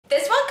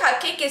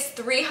cupcake is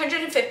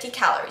 350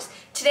 calories.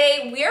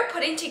 Today, we are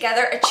putting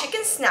together a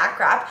chicken snack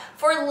wrap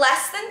for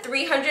less than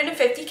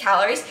 350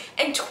 calories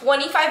and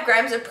 25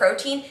 grams of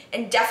protein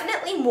and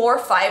definitely more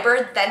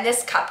fiber than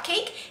this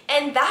cupcake.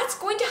 And that's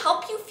going to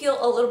help you feel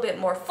a little bit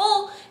more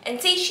full and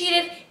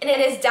satiated, and it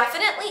is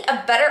definitely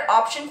a better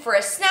option for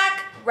a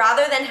snack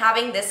rather than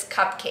having this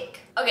cupcake.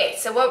 Okay,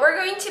 so what we're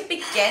going to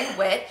begin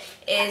with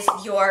is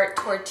your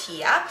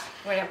tortilla.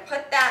 We're gonna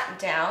put that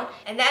down.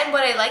 And then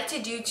what I like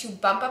to do to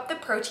bump up the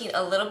protein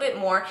a little bit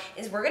more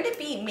is we're gonna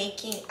be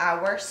making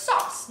our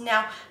sauce.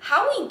 Now,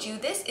 how we do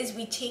this is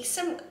we take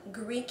some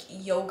Greek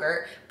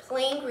yogurt,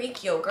 plain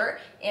Greek yogurt,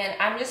 and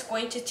I'm just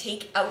going to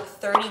take out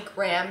 30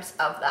 grams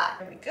of that.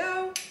 There we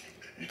go.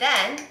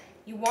 Then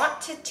you want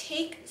to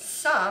take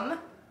some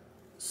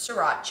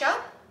sriracha.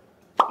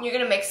 You're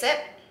gonna mix it.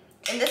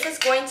 And this is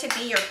going to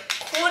be your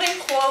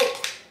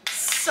quote-unquote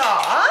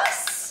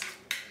sauce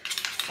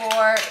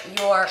for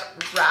your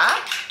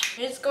wrap.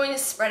 You're just going to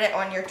spread it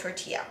on your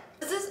tortilla.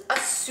 This is a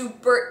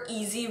super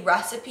easy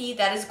recipe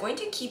that is going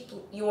to keep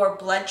your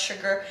blood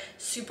sugar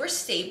super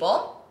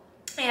stable.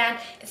 And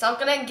it's not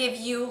gonna give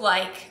you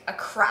like a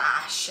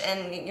crash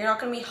and you're not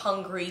gonna be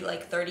hungry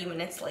like 30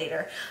 minutes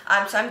later.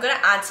 So I'm gonna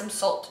add some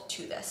salt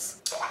to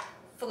this.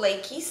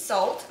 Flaky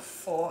salt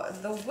for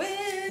the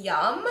win.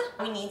 Yum.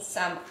 We need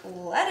some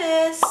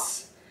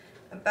lettuce,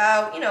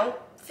 about,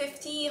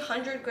 50,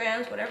 100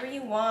 grams, whatever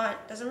you want.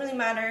 Doesn't really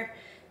matter.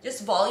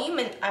 Just volume,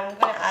 and I'm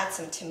gonna add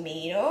some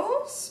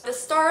tomatoes. The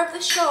star of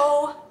the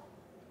show,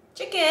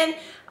 chicken.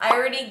 I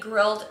already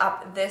grilled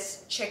up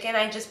this chicken.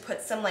 I just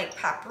put some like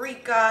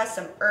paprika,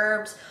 some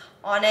herbs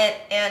on it,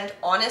 and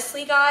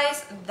honestly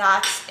guys,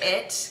 that's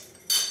it.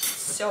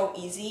 So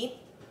easy.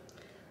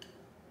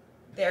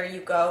 There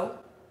you go.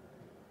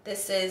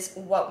 This is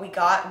what we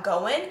got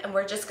going, and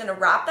we're just gonna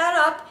wrap that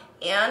up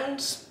and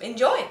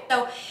enjoy.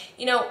 So,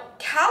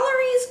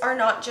 calories are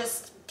not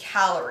just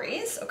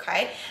calories,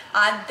 okay?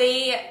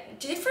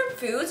 Different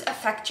foods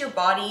affect your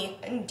body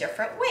in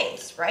different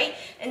ways, right?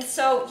 And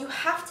so you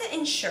have to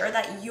ensure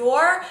that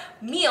your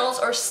meals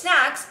or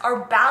snacks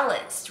are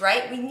balanced,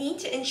 right? We need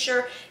to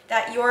ensure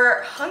that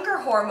your hunger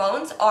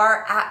hormones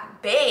are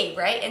at bay,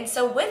 right? And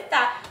so with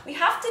that, we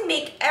have to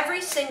make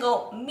every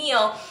single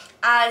meal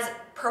as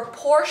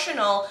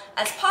proportional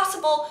as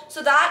possible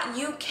so that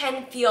you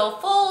can feel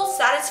full,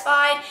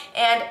 satisfied,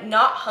 and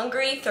not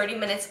hungry 30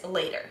 minutes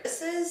later.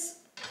 This is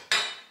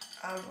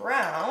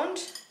around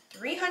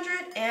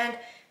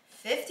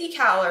 350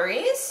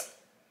 calories.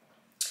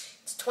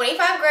 It's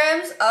 25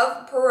 grams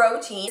of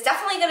protein. It's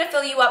definitely gonna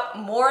fill you up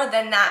more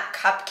than that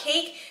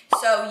cupcake,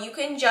 so you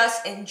can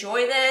just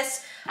enjoy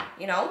this,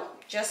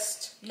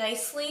 just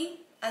nicely,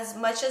 as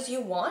much as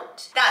you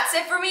want. That's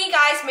it for me,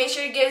 guys. Make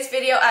sure to give this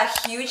video a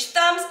huge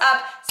thumbs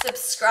up,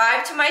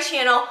 subscribe to my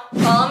channel,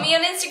 follow me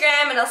on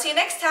Instagram, and I'll see you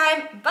next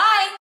time.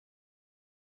 Bye!